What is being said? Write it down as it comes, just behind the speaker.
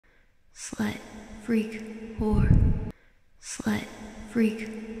Slut, freak, whore. Slut,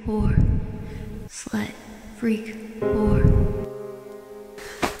 freak, whore. Slut, freak, whore.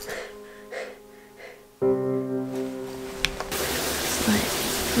 Slut,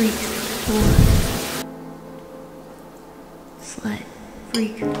 freak, whore. Slut,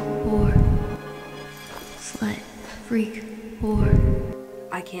 freak, whore. Slut, freak, whore.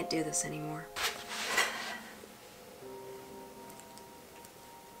 I can't do this anymore.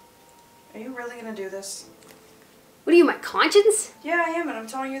 Are you really gonna do this? What are you, my conscience? Yeah, I am, and I'm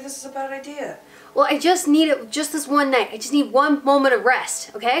telling you this is a bad idea. Well, I just need it just this one night. I just need one moment of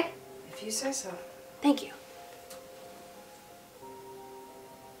rest, okay? If you say so. Thank you.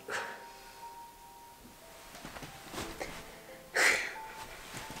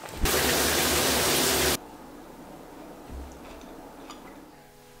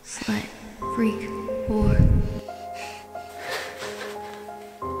 Slut, freak, whore.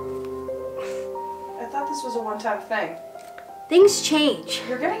 I thought this was a one-time thing. Things change.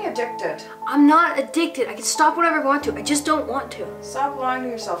 You're getting addicted. I'm not addicted. I can stop whenever I want to. I just don't want to. Stop lying to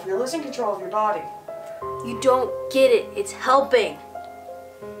yourself. You're losing control of your body. You don't get it. It's helping.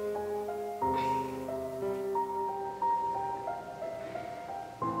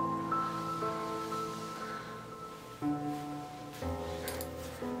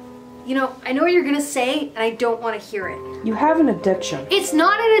 You know, I know what you're gonna say, and I don't want to hear it. You have an addiction. It's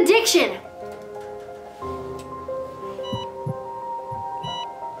not an addiction!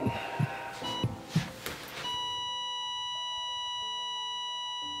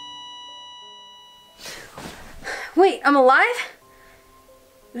 Wait, I'm alive?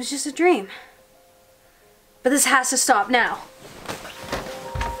 It was just a dream. But this has to stop now.